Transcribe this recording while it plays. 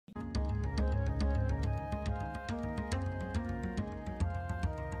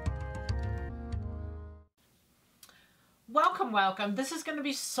Welcome, welcome. This is going to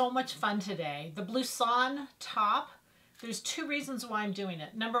be so much fun today. The Blouson top, there's two reasons why I'm doing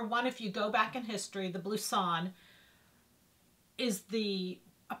it. Number one, if you go back in history, the Blouson is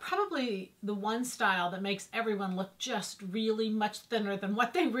probably the one style that makes everyone look just really much thinner than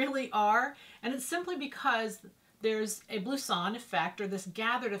what they really are. And it's simply because there's a Blouson effect, or this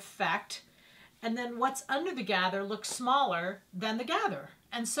gathered effect, and then what's under the gather looks smaller than the gather.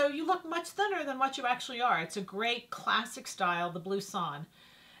 And so you look much thinner than what you actually are. It's a great classic style, the Blouson.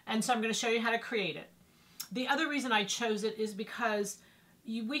 And so I'm going to show you how to create it. The other reason I chose it is because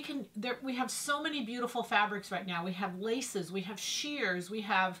we have so many beautiful fabrics right now. We have laces, we have sheers, we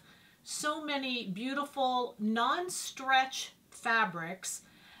have so many beautiful non-stretch fabrics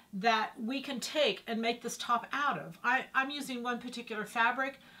that we can take and make this top out of. I'm using one particular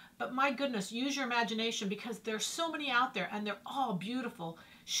fabric, but my goodness, use your imagination because there's so many out there and they're all beautiful.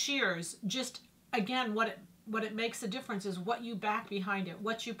 Sheers, just again, what it makes a difference is what you back behind it,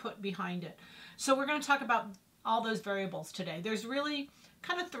 what you put behind it. So we're going to talk about all those variables today. There's really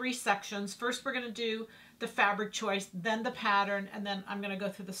kind of three sections. First, we're going to do the fabric choice, then the pattern, and then I'm going to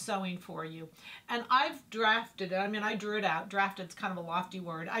go through the sewing for you. And I've drafted it. I mean, I drew it out. Drafted's kind of a lofty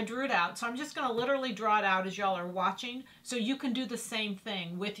word. I drew it out. So I'm just going to literally draw it out as y'all are watching so you can do the same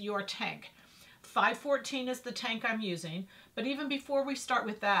thing with your tank. 514 is the tank I'm using. But even before we start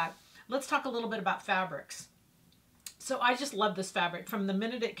with that, let's talk a little bit about fabrics. So I just love this fabric from the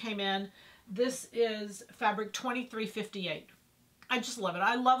minute it came in. This is fabric 2358. I just love it.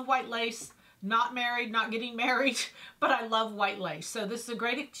 I love white lace. Not married, not getting married, but I love white lace. So this is a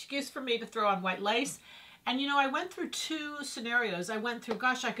great excuse for me to throw on white lace. And you know, I went through two scenarios. I went through,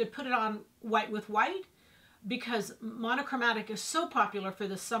 gosh, I could put it on white with white because monochromatic is so popular for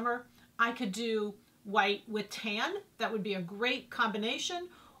this summer. I could do white with tan. That would be a great combination,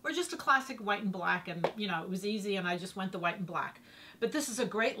 or just a classic white and black. And you know, it was easy and I just went the white and black. But this is a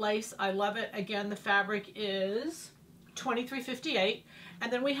great lace. I love it. Again, the fabric is 2358.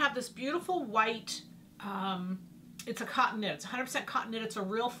 And then we have this beautiful white, it's a cotton knit. It's 100% cotton knit. It's a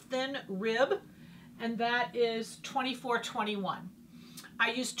real thin rib, and that is 2421.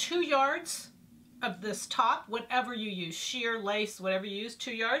 I used 2 yards of this top, whatever you use, sheer, lace, whatever you use,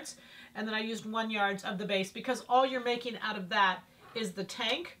 2 yards. And then I used 1 yard of the base because all you're making out of that is the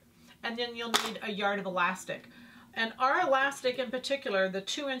tank, and then you'll need a yard of elastic. And our elastic in particular, the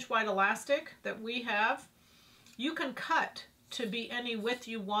 2-inch wide elastic that we have, you can cut to be any width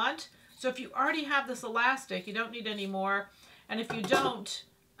you want. So if you already have this elastic, you don't need any more. And if you don't,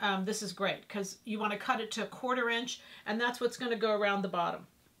 this is great because you want to cut it to 1/4 inch, and that's what's going to go around the bottom.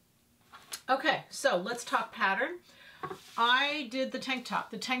 Okay, so let's talk pattern. I did the tank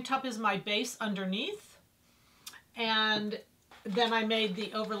top. The tank top is my base underneath, and then I made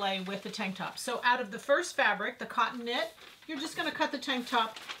the overlay with the tank top. So out of the first fabric, the cotton knit, you're just going to cut the tank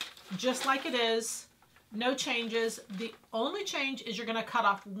top just like it is. No changes. The only change is you're going to cut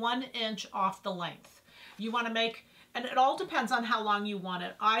off 1 inch off the length. You want to make, and it all depends on how long you want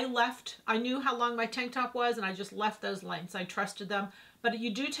it. I knew how long my tank top was, and I just left those lengths. I trusted them. But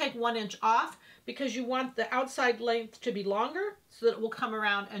you do take 1 inch off because you want the outside length to be longer so that it will come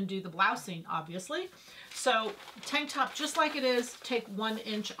around and do the blousing, obviously. So tank top, just like it is, take 1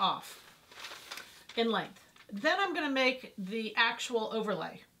 inch off in length. Then I'm going to make the actual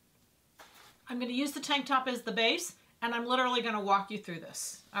overlay. I'm going to use the tank top as the base, and I'm literally going to walk you through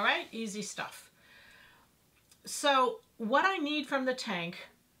this. All right, easy stuff. So what I need from the tank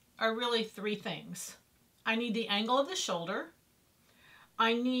are really 3 things. I need the angle of the shoulder.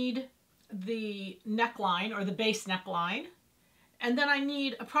 I need the neckline, or the base neckline. And then I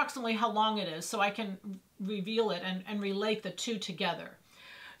need approximately how long it is so I can reveal it and relate the two together.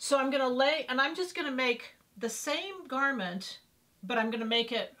 So I'm going to lay, and I'm just going to make the same garment, but I'm going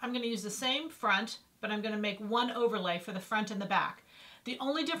to use the same front, but I'm going to make 1 overlay for the front and the back. The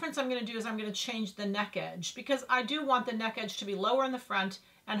only difference I'm going to do is I'm going to change the neck edge because I do want the neck edge to be lower in the front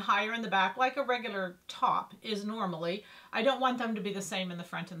and higher in the back, like a regular top is normally. I don't want them to be the same in the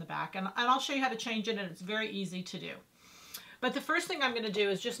front and the back. And I'll show you how to change it, and it's very easy to do. But the first thing I'm going to do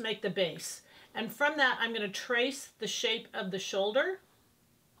is just make the base. And from that, I'm going to trace the shape of the shoulder.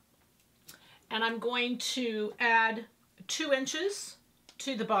 And I'm going to add 2 inches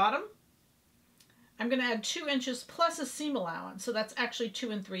to the bottom. I'm going to add 2 inches plus a seam allowance. So that's actually 2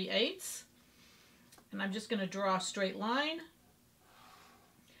 3/8. And I'm just going to draw a straight line.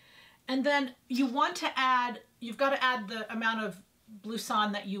 And then you've got to add the amount of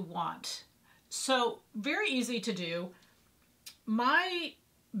Blouson that you want. So very easy to do. My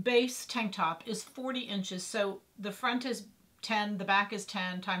base tank top is 40 inches. So the front is 10, the back is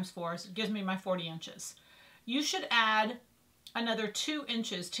 10 times 4, so it gives me my 40 inches. you should add another 2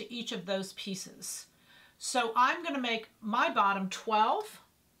 inches to each of those pieces. So I'm going to make my bottom 12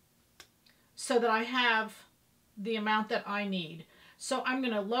 so that I have the amount that I need. So I'm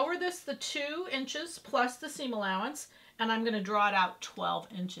going to lower this the 2 inches plus the seam allowance, and I'm going to draw it out 12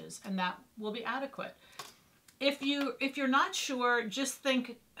 inches, and that will be adequate. If you're not sure, just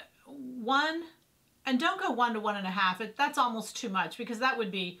think 1, and don't go 1 to 1.5. That's almost too much, because that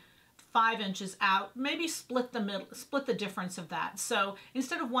would be 5 inches out. Maybe split the difference of that. So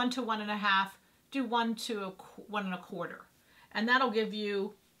instead of 1 to 1.5, do 1 to 1.25, and that'll give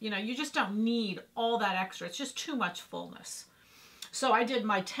you, you just don't need all that extra. It's just too much fullness. So I did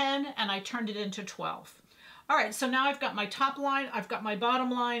my 10 and I turned it into 12. All right, so now I've got my top line, I've got my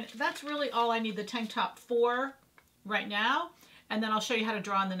bottom line. That's really all I need the tank top for right now. And then I'll show you how to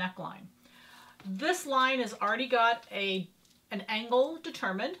draw on the neckline. This line has already got an angle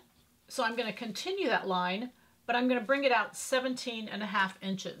determined. So I'm going to continue that line, but I'm going to bring it out 17.5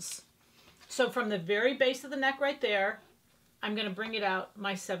 inches. So from the very base of the neck right there, I'm going to bring it out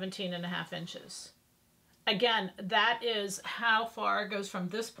my 17.5 inches. Again, that is how far it goes from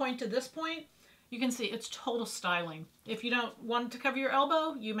this point to this point. You can see it's total styling. If you don't want it to cover your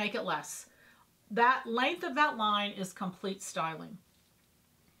elbow, you make it less. That length of that line is complete styling.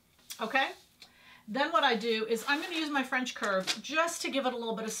 Okay? Then what I do is I'm going to use my French curve just to give it a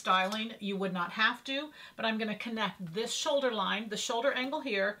little bit of styling. You would not have to, but I'm going to connect this shoulder line, the shoulder angle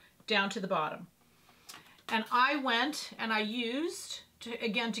here, down to the bottom. And I went and I used,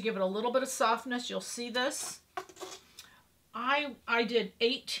 again, to give it a little bit of softness, you'll see this. I did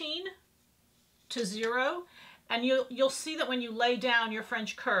 18 to 0, and you'll see that when you lay down your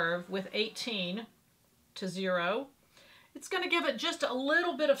French curve with 18 to 0, it's going to give it just a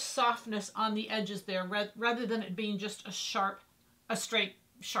little bit of softness on the edges there, rather than it being just a straight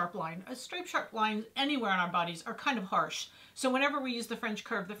sharp line. A straight sharp line anywhere on our bodies are kind of harsh. So whenever we use the French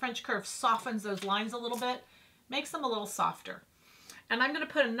curve softens those lines a little bit, makes them a little softer. And I'm going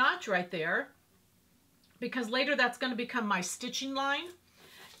to put a notch right there, because later that's going to become my stitching line.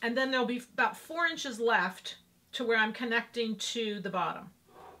 And then there'll be about 4 inches left to where I'm connecting to the bottom.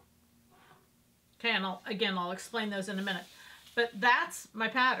 Okay, and I'll explain those in a minute. But that's my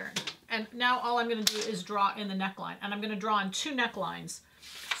pattern. And now all I'm going to do is draw in the neckline. And I'm going to draw on 2 necklines.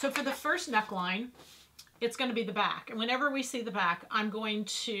 So for the first neckline, it's going to be the back. And whenever we see the back, I'm going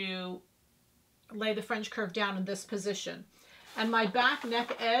to lay the French curve down in this position. And my back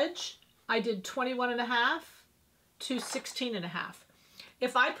neck edge, I did 21.5 to 16.5.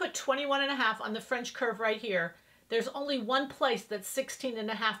 If I put 21.5 on the French curve right here, there's only one place that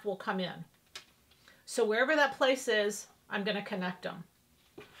 16.5 will come in. So wherever that place is, I'm going to connect them.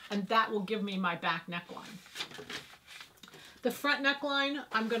 And that will give me my back neckline. The front neckline,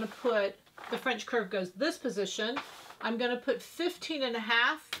 I'm going to put, the French curve goes this position. I'm going to put 15.5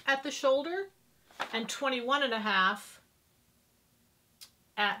 at the shoulder and 21.5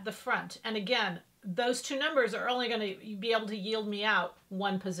 at the front. And again, those 2 numbers are only going to be able to yield me out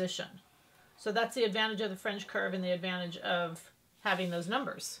one position. So that's the advantage of the French curve and the advantage of having those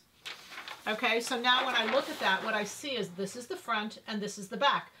numbers. Okay, so now when I look at that, what I see is this is the front and this is the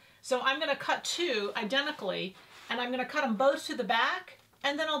back. So I'm going to cut 2 identically, and I'm going to cut them both to the back,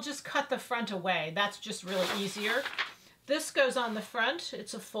 and then I'll just cut the front away. That's just really easier. This goes on the front.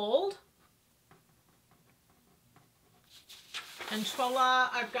 It's a fold. And voila,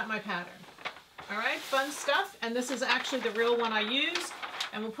 I've got my pattern. All right, fun stuff. And this is actually the real one I used.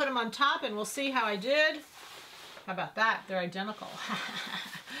 And we'll put them on top and we'll see how I did. How about that? They're identical.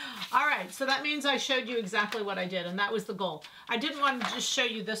 All right, so that means I showed you exactly what I did, and that was the goal. I didn't want to just show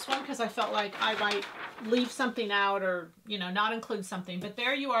you this one because I felt like I might leave something out or, not include something. But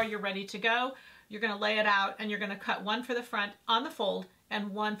there you are, you're ready to go. You're going to lay it out, and you're going to cut 1 for the front on the fold and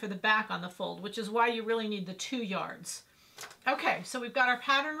 1 for the back on the fold, which is why you really need the 2 yards. Okay, so we've got our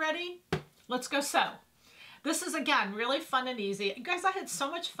pattern ready. Let's go sew. This is, again, really fun and easy. Guys, I had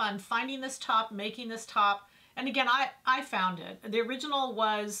so much fun finding this top, making this top. And again, I found it. The original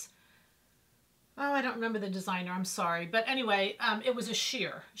was, oh, I don't remember the designer, I'm sorry. But anyway, it was a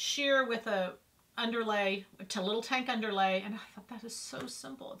sheer with a underlay, a little tank underlay. And I thought that is so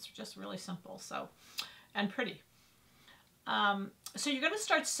simple. It's just really simple, so, and pretty. So you're going to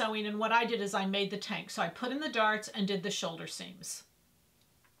start sewing, and what I did is I made the tank. So I put in the darts and did the shoulder seams.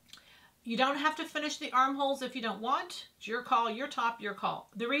 You don't have to finish the armholes if you don't want. It's your call, your top, your call.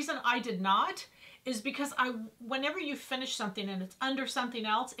 The reason I did not is because whenever you finish something and it's under something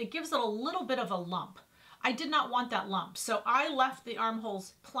else, it gives it a little bit of a lump. I did not want that lump. So I left the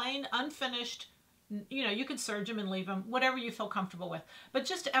armholes plain, unfinished, You know, you can serge them and leave them, whatever you feel comfortable with. But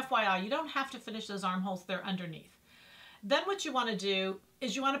just FYI, you don't have to finish those armholes, they're underneath. Then what you want to do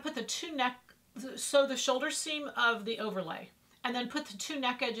is you want to put the two neck, sew the shoulder seam of the overlay, and then put the two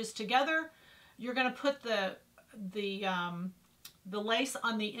neck edges together. You're going to put the lace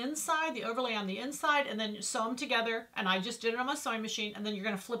on the inside, the overlay on the inside, and then sew them together. And I just did it on my sewing machine, and then you're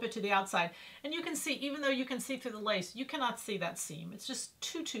going to flip it to the outside. And you can see, even though you can see through the lace, you cannot see that seam. It's just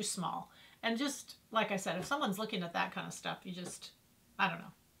too small. And just, like I said, if someone's looking at that kind of stuff, you just, I don't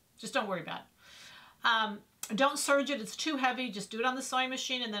know, just don't worry about it. Don't serge it, it's too heavy. Just do it on the sewing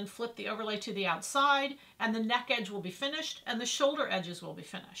machine and then flip the overlay to the outside, and the neck edge will be finished and the shoulder edges will be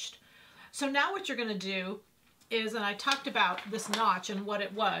finished. So now what you're going to do is, and I talked about this notch and what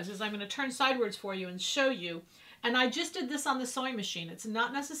it was, is I'm going to turn sideways for you and show you. And I just did this on the sewing machine. It's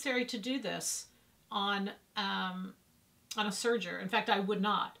not necessary to do this on a serger. In fact, I would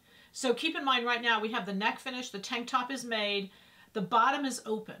not. So keep in mind right now we have the neck finished, the tank top is made, the bottom is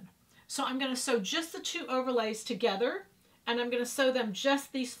open. So I'm going to sew just the two overlays together, and I'm going to sew them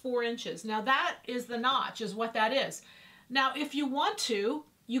just these 4 inches. Now that is the notch, is what that is. Now if you want to,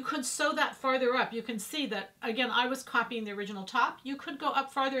 you could sew that farther up. You can see that, again, I was copying the original top. You could go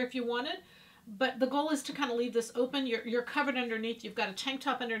up farther if you wanted, but the goal is to kind of leave this open. You're covered underneath. You've got a tank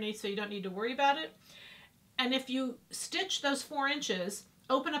top underneath, so you don't need to worry about it. And if you stitch those 4 inches,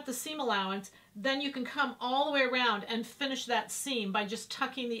 open up the seam allowance, then you can come all the way around and finish that seam by just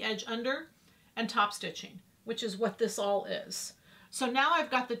tucking the edge under and top stitching, which is what this all is. So now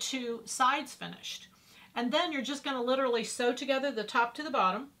I've got the 2 sides finished. And then you're just going to literally sew together the top to the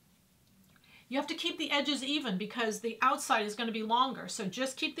bottom. You have to keep the edges even because the outside is going to be longer. So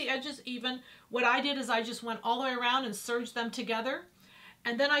just keep the edges even. What I did is I just went all the way around and serged them together.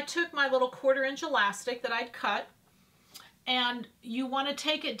 And then I took my little 1/4 inch elastic that I'd cut, and you want to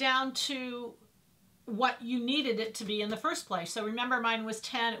take it down to what you needed it to be in the first place. So remember, mine was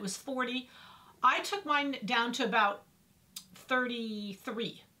 10, it was 40. I took mine down to about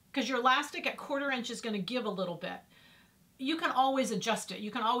 33 because your elastic at 1/4 inch is going to give a little bit. You can always adjust it. You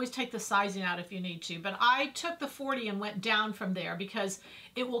can always take the sizing out if you need to, but I took the 40 and went down from there because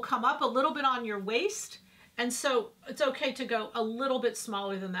it will come up a little bit on your waist, and so it's okay to go a little bit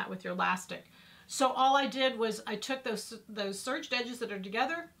smaller than that with your elastic. So all I did was I took those serged edges that are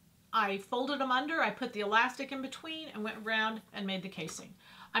together, I folded them under, I put the elastic in between and went around and made the casing.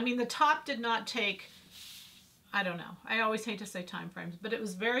 I mean, the top did not take, I don't know, I always hate to say time frames, but it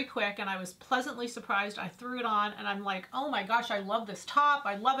was very quick and I was pleasantly surprised. I threw it on and I'm like, oh my gosh, I love this top.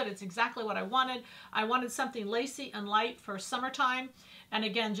 I love it. It's exactly what I wanted. I wanted something lacy and light for summertime. And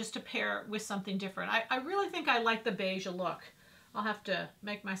again, just to pair with something different. I really think I like the beige look. I'll have to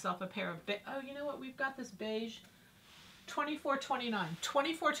make myself a pair of, oh, you know what? We've got this beige, $24.29.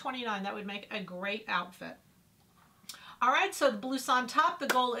 $24.29, that would make a great outfit. All right, so the Blouson top, the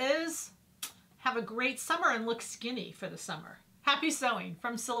goal is have a great summer and look skinny for the summer. Happy sewing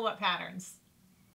from Silhouette Patterns.